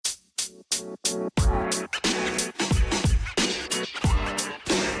Hiya,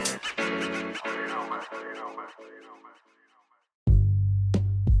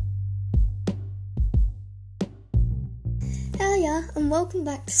 and welcome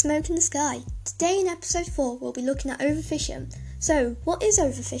back to Smoke in the Sky. Today in episode 4 we'll be looking at overfishing. So, what is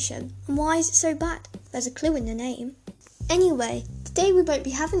overfishing, and why is it so bad? There's a clue in the name. Anyway, today we won't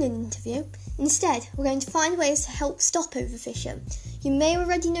be having an interview. Instead, we're going to find ways to help stop overfishing. You may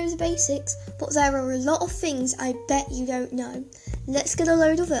already know the basics, but there are a lot of things I bet you don't know. Let's get a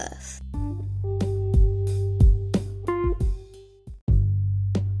load of earth.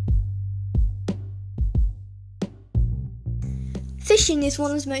 Fishing is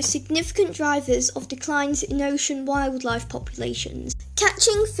one of the most significant drivers of declines in ocean wildlife populations.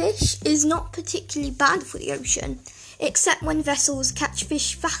 Catching fish is not particularly bad for the ocean, except when vessels catch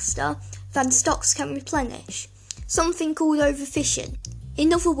fish faster than stocks can replenish, something called overfishing.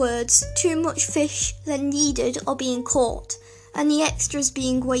 In other words, too much fish than needed are being caught, and the extras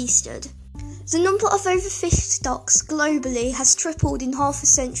being wasted. The number of overfished stocks globally has tripled in half a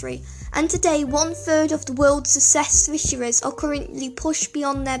century, and today 1/3 of the world's assessed fisheries are currently pushed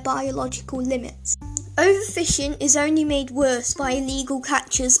beyond their biological limits. Overfishing is only made worse by illegal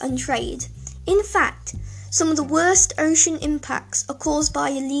catches and trade. In fact, some of the worst ocean impacts are caused by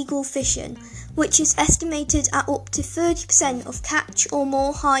illegal fishing, which is estimated at up to 30% of catch or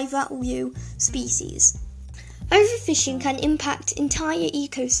more high-value species. Overfishing can impact entire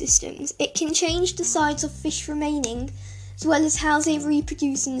ecosystems. It can change the size of fish remaining, as well as how they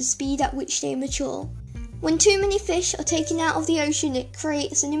reproduce and the speed at which they mature. When too many fish are taken out of the ocean, it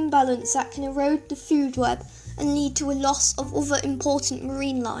creates an imbalance that can erode the food web and lead to a loss of other important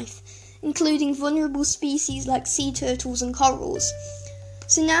marine life, including vulnerable species like sea turtles and corals.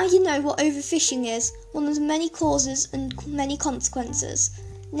 So now you know what overfishing is, one of the many causes and many consequences.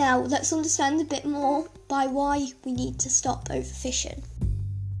 Now let's understand a bit more by why we need to stop overfishing.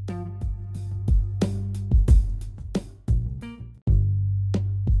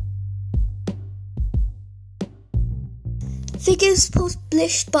 Figures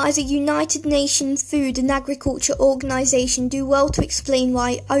published by the United Nations Food and Agriculture Organization do well to explain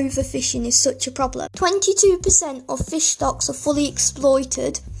why overfishing is such a problem. 22% of fish stocks are fully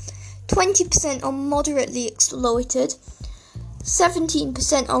exploited, 20% are moderately exploited,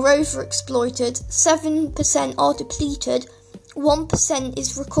 17% are overexploited, 7% are depleted, 1%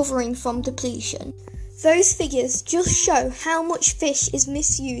 is recovering from depletion. Those figures just show how much fish is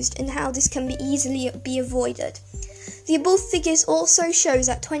misused and how this can easily be avoided. The above figures also show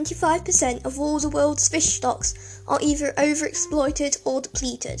that 25% of all the world's fish stocks are either overexploited or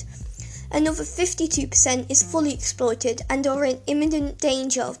depleted. Another 52% is fully exploited and are in imminent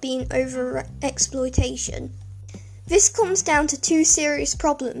danger of being overexploitation. This comes down to two serious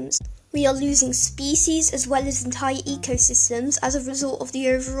problems. We are losing species as well as entire ecosystems as a result of the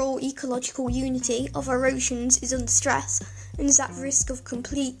overall ecological unity of our oceans is under stress and is at risk of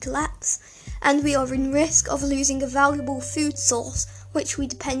complete collapse. And we are in risk of losing a valuable food source which we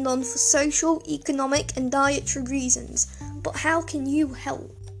depend on for social, economic and dietary reasons. But how can you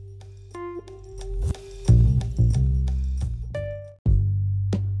help?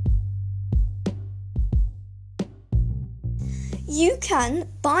 You can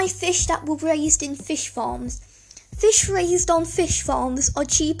buy fish that were raised in fish farms. Fish raised on fish farms are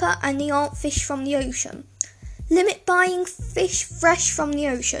cheaper and they aren't fish from the ocean. Limit buying fish fresh from the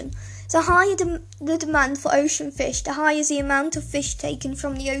ocean. The higher the demand for ocean fish, the higher the amount of fish taken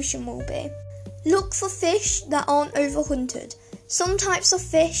from the ocean will be. Look for fish that aren't overhunted. Some types of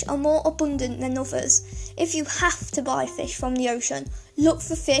fish are more abundant than others. If you have to buy fish from the ocean, look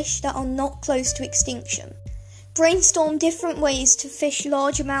for fish that are not close to extinction. Brainstorm different ways to fish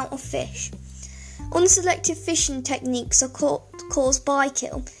large amount of fish. Unselective fishing techniques are caused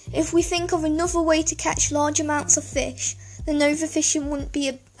bykill. If we think of another way to catch large amounts of fish, then overfishing wouldn't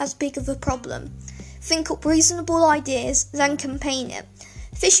be as big of a problem. Think up reasonable ideas, then campaign it.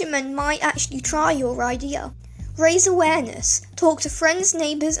 Fishermen might actually try your idea. Raise awareness. Talk to friends,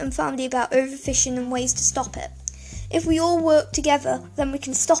 neighbours and family about overfishing and ways to stop it. If we all work together, then we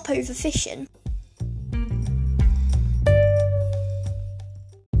can stop overfishing.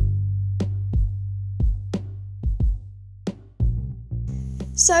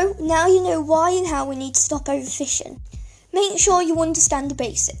 So, now you know why and how we need to stop overfishing. Make sure you understand the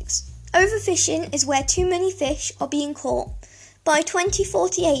basics. Overfishing is where too many fish are being caught. By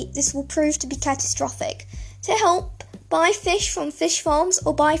 2048, this will prove to be catastrophic. To help, buy fish from fish farms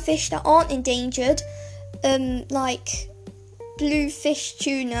or buy fish that aren't endangered, like bluefish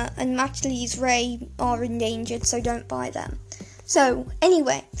tuna and Machelle's ray are endangered, so don't buy them. So,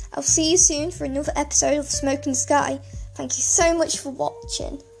 anyway, I'll see you soon for another episode of Smoke in the Sky. Thank you so much for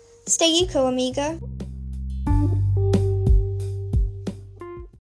watching. Stay eco, amigo.